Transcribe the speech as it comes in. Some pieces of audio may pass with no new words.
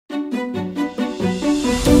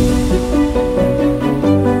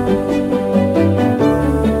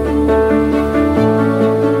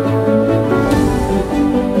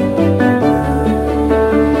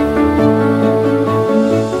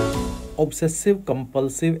obsessive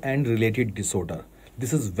compulsive and related disorder.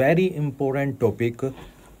 This is very important topic.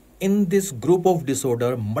 In this group of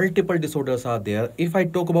disorder, multiple disorders are there. If I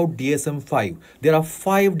talk about DSM-5, there are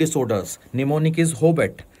 5 disorders. Mnemonic is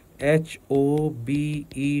Hobet.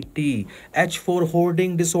 HOBET. H for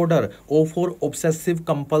hoarding disorder, O for obsessive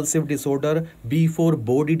compulsive disorder, B for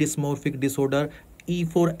body dysmorphic disorder, E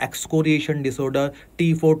for excoriation disorder,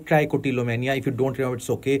 T for trichotillomania. If you don't remember,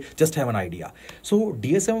 it's okay, just have an idea. So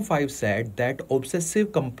DSM-5 said that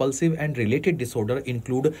obsessive compulsive and related disorder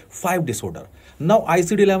include 5 disorder. Now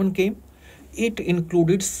ICD-11 came, it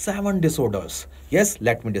included 7 disorders. Yes,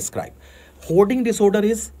 let me describe. Hoarding disorder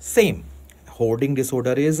is same. Hoarding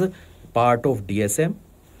disorder is part of DSM.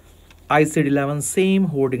 ICD-11 same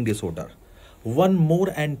hoarding disorder. One more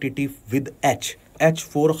entity with H. H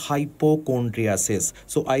for hypochondriasis.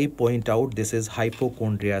 So I point out this is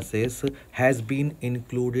hypochondriasis has been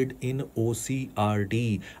included in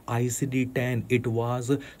OCRD. ICD-10 it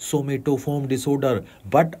was somatoform disorder,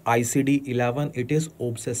 but ICD-11 it is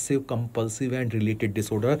obsessive compulsive and related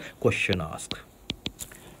disorder. Question asked.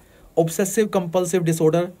 Obsessive compulsive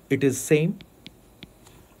disorder it is same.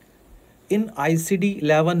 In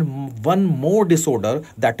ICD-11, one more disorder,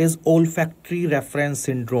 that is olfactory reference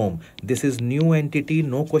syndrome. This is new entity,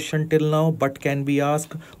 no question till now, but can be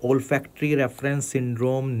asked. Olfactory reference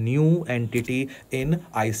syndrome, new entity in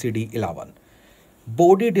ICD-11.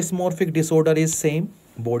 Body dysmorphic disorder is same.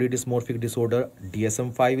 Body dysmorphic disorder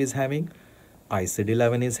DSM-5 is having,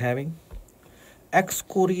 ICD-11 is having.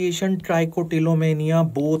 Excoriation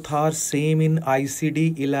trichotillomania both are same in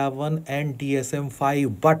ICD-11 and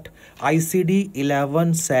DSM-5, but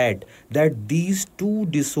ICD-11 said that these two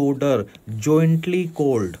disorders jointly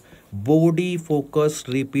called body focused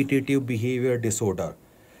repetitive behavior disorder.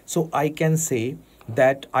 So I can say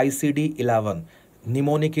that ICD-11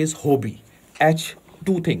 mnemonic is HOBI. H,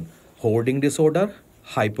 two thing, hoarding disorder,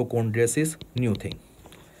 hypochondriasis, new thing.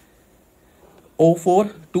 O for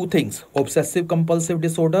two things, obsessive compulsive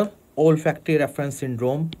disorder, olfactory reference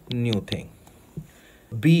syndrome, new thing.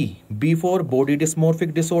 B for body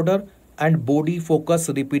dysmorphic disorder and body focus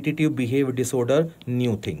repetitive behavior disorder,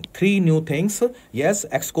 new thing. 3 new things. Yes,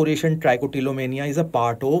 excoriation trichotillomania is a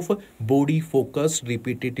part of body focused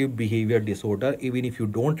repetitive behavior disorder. Even if you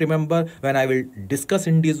don't remember, when I will discuss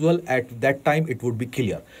individual at that time, it would be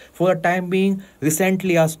clear. For the time being,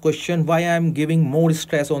 recently asked question, why I am giving more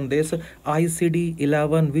stress on this.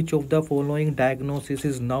 ICD-11, which of the following diagnosis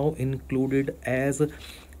is now included as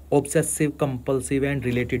obsessive compulsive and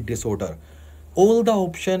related disorder? All the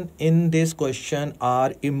options in this question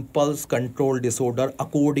are impulse control disorder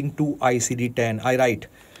according to ICD-10. I write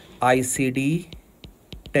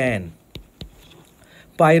ICD-10.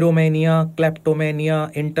 Pyromania,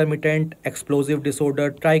 kleptomania, intermittent explosive disorder,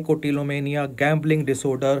 trichotillomania, gambling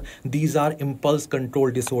disorder. These are impulse control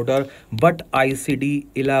disorder. But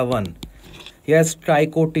ICD-11, yes,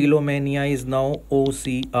 trichotillomania is now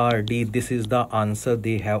OCRD. This is the answer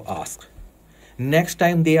they have asked. Next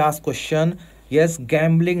time they ask question, yes,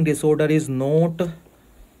 gambling disorder is not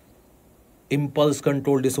impulse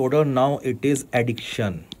control disorder. Now it is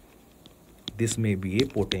addiction. This may be a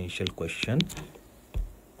potential question.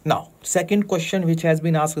 Now, second question which has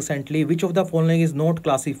been asked recently, which of the following is not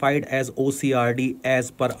classified as OCRD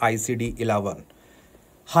as per ICD-11?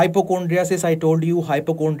 Hypochondriasis, I told you,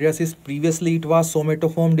 hypochondriasis previously it was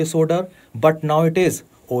somatoform disorder, but now it is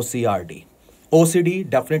OCRD. OCD,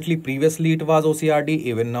 definitely previously it was OCRD,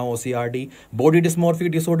 even now OCRD. Body dysmorphic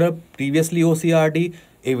disorder, previously OCRD,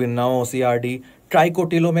 even now OCRD.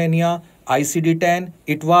 Trichotillomania, ICD-10,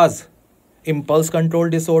 it was impulse control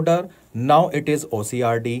disorder, now it is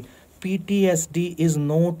OCRD. PTSD is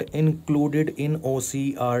not included in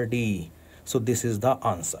OCRD. So this is the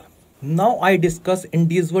answer. Now I discuss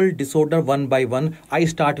individual disorder one by one. I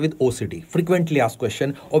start with OCD. Frequently asked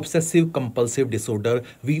question, obsessive compulsive disorder.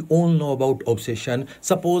 We all know about obsession.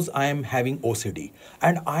 Suppose I am having OCD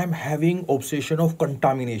and I am having obsession of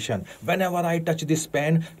contamination. Whenever I touch this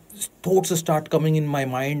pen, thoughts start coming in my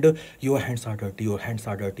mind. Your hands are dirty, your hands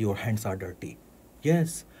are dirty, your hands are dirty.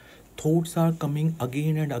 Yes, thoughts are coming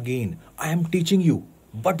again and again. I am teaching you.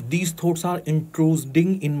 But these thoughts are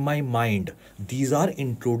intruding in my mind. These are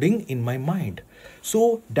intruding in my mind.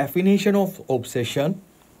 So, definition of obsession: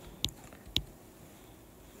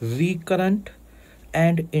 recurrent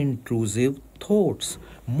and intrusive thoughts.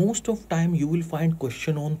 Most of time you will find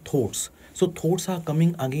question on thoughts. So thoughts are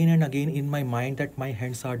coming again and again in my mind that my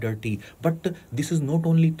hands are dirty. But this is not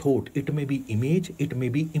only thought, it may be image, it may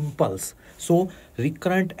be impulse. So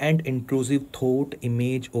recurrent and intrusive thought,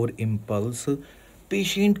 image or impulse.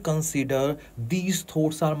 Patient consider these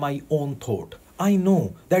thoughts are my own thought. I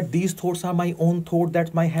know that these thoughts are my own thought,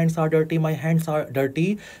 that my hands are dirty, my hands are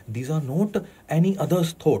dirty. These are not any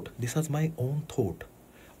other's thought. This is my own thought.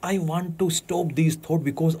 I want to stop these thoughts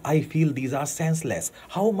because I feel these are senseless.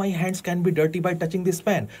 How my hands can be dirty by touching this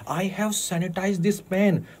pen? I have sanitized this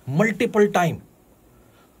pen multiple time.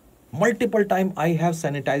 Multiple time I have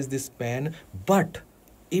sanitized this pen, but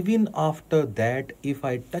even after that, if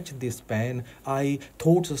I touch this pen, I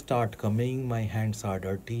thoughts start coming. My hands are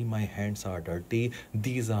dirty, my hands are dirty.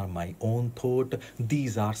 These are my own thought.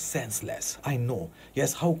 These are senseless. I know.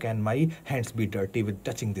 Yes, how can my hands be dirty with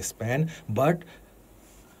touching this pen? But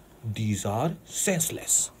these are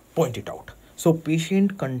senseless. Point it out. So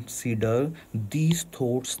patient consider these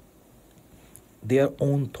thoughts their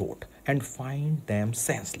own thought and find them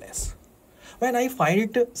senseless. When I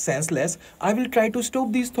find it senseless, I will try to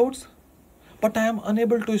stop these thoughts, but I am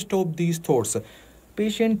unable to stop these thoughts.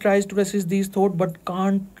 Patient tries to resist these thoughts but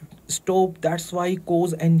can't stop. That's why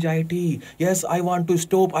cause anxiety. Yes, I want to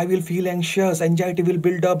stop. I will feel anxious. Anxiety will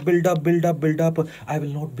build up, build up, build up, build up. I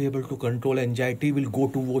will not be able to control anxiety. Will go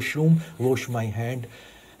to washroom, wash my hand,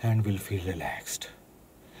 and will feel relaxed.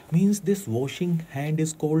 Means this washing hand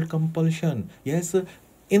is called compulsion. Yes,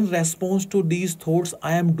 in response to these thoughts,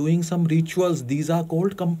 I am doing some rituals. These are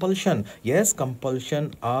called compulsion. Yes,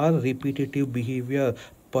 compulsion are repetitive behavior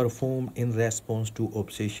performed in response to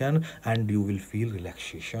obsession, and you will feel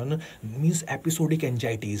relaxation. Means episodic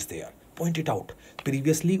anxiety is there. Point it out.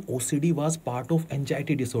 Previously, OCD was part of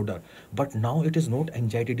anxiety disorder, but now it is not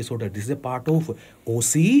anxiety disorder. This is a part of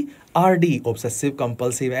OCRD, obsessive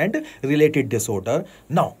compulsive and related disorder.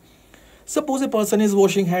 Now, suppose a person is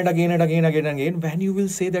washing hand again and again, again and again. When you will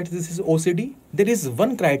say that this is OCD, there is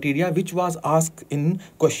one criteria which was asked in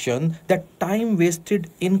question, that time wasted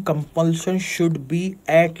in compulsion should be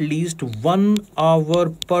at least 1 hour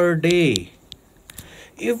per day.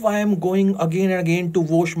 If I am going again and again to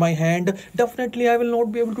wash my hand, definitely I will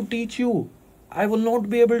not be able to teach you. I will not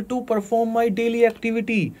be able to perform my daily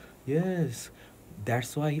activity. Yes,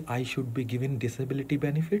 that's why I should be given disability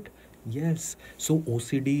benefit. Yes, so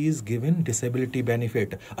OCD is given disability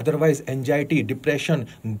benefit. Otherwise, anxiety, depression,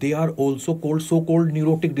 they are also called so-called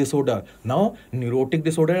neurotic disorder. Now, neurotic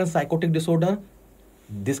disorder and psychotic disorder,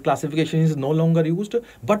 this classification is no longer used,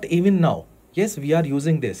 but even now, yes, we are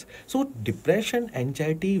using this. So depression,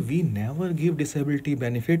 anxiety, we never give disability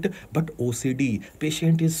benefit, but OCD,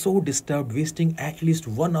 patient is so disturbed, wasting at least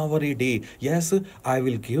 1 hour a day. Yes, I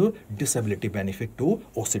will give disability benefit to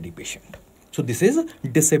OCD patient. So this is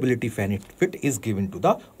disability benefit is given to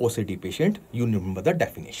the OCD patient. You remember the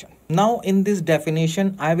definition. Now in this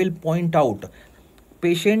definition, I will point out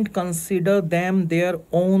patient consider them their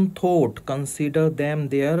own thought. Consider them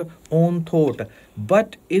their own thought.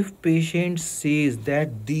 But if patient says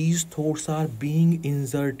that these thoughts are being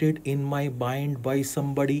inserted in my mind by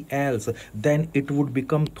somebody else, then it would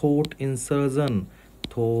become thought insertion.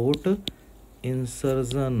 Thought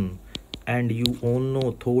insertion. And you all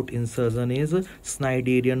know thought insertion is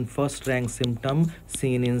Schneiderian first rank symptom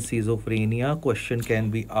seen in schizophrenia. Question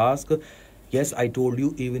can be asked. Yes, I told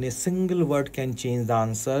you even a single word can change the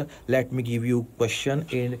answer. Let me give you question.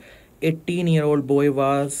 An 18-year-old boy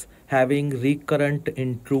was having recurrent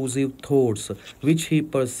intrusive thoughts which he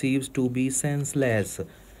perceives to be senseless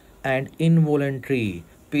and involuntary.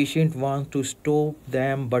 Patient wants to stop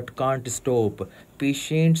them but can't stop.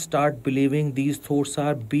 Patient start believing these thoughts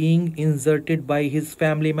are being inserted by his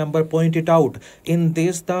family member. Point it out. In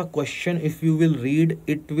this the question, if you will read,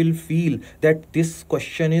 it will feel that this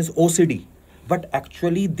question is OCD. But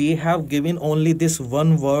actually they have given only this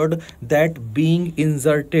one word, that being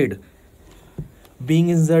inserted. Being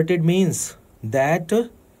inserted means that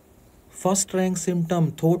first rank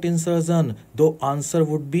symptom, thought insertion. The answer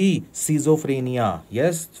would be schizophrenia.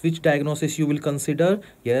 Yes, which diagnosis you will consider?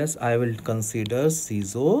 Yes, I will consider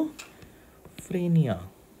schizophrenia.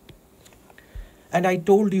 And I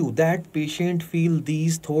told you that patient feel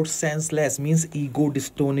these thoughts senseless, means ego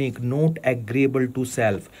dystonic, not agreeable to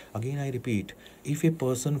self. Again I repeat, if a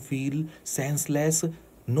person feel senseless,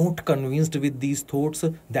 not convinced with these thoughts,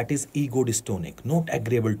 that is ego dystonic, not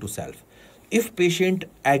agreeable to self. If patient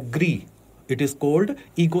agree, it is called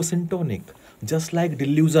egosyntonic. Just like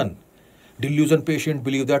delusion. Delusion patient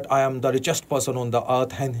believe that I am the richest person on the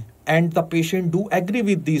earth, and the patient do agree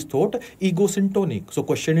with these thought, egosyntonic. So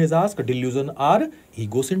question is asked, delusion are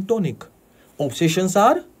egosyntonic. Obsessions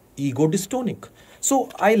are ego dystonic. So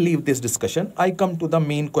I leave this discussion. I come to the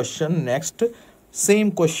main question next.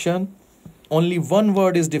 Same question, only one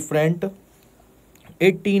word is different.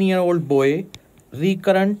 18-year-old boy,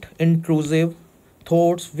 recurrent intrusive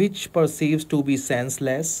thoughts which perceives to be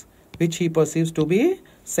senseless, which he perceives to be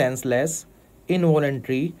senseless,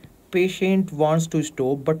 involuntary. Patient wants to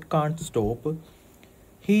stop but can't stop.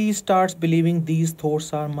 He starts believing these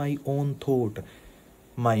thoughts are my own thought.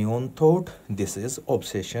 My own thought, this is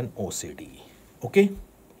obsession OCD. Okay?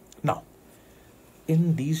 Now,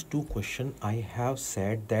 in these two questions, I have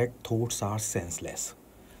said that thoughts are senseless.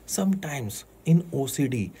 Sometimes in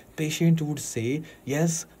OCD, patient would say,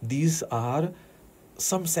 yes, these are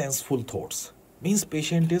some senseful thoughts. Means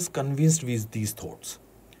patient is convinced with these thoughts.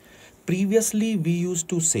 Previously, we used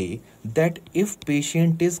to say that if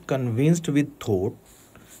patient is convinced with thought,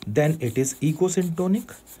 then it is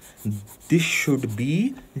egosyntonic. This should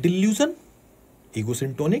be delusion.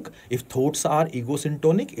 Egosyntonic. If thoughts are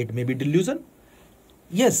egosyntonic, it may be delusion.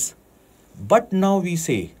 Yes, but now we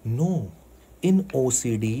say no. In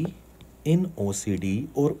OCD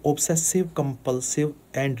or obsessive compulsive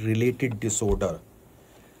and related disorder,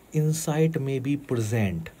 insight may be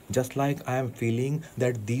present. Just like I am feeling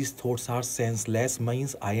that these thoughts are senseless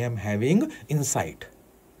means I am having insight.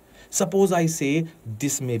 Suppose I say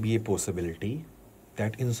this may be a possibility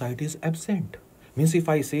that insight is absent. Means if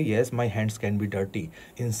I say yes, my hands can be dirty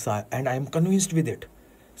inside and I am convinced with it.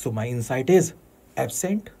 So my insight is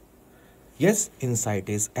absent. Yes, insight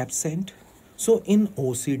is absent. So in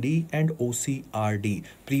OCD and OCRD,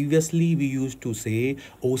 previously we used to say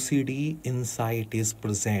OCD insight is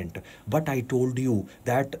present. But I told you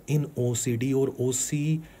that in OCD or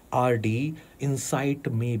OCRD,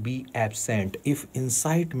 insight may be absent. If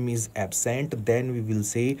insight is absent, then we will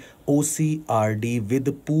say OCRD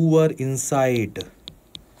with poor insight.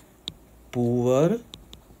 Poor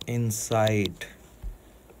insight.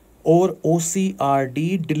 Or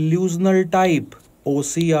OCRD delusional type.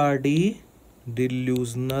 OCRD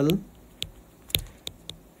delusional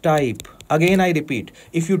type. Again I repeat,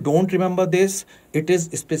 if you don't remember this, it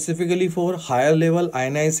is specifically for higher level,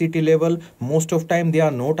 INI-CET level. Most of time they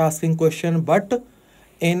are not asking question, but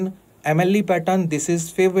in MLE pattern this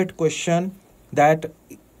is favorite question, that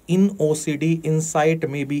in OCD insight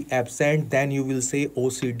may be absent, then you will say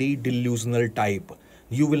OCD delusional type.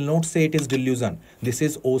 You will not say it is delusion. This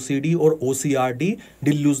is OCD or OCRD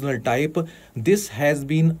delusional type. This has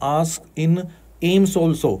been asked in AIMS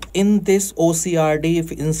also. In this OCRD,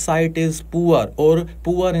 if insight is poor or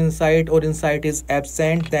poor insight or insight is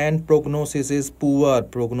absent, then prognosis is poor.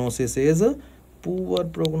 Prognosis is poor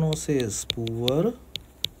prognosis. Poor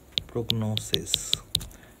prognosis.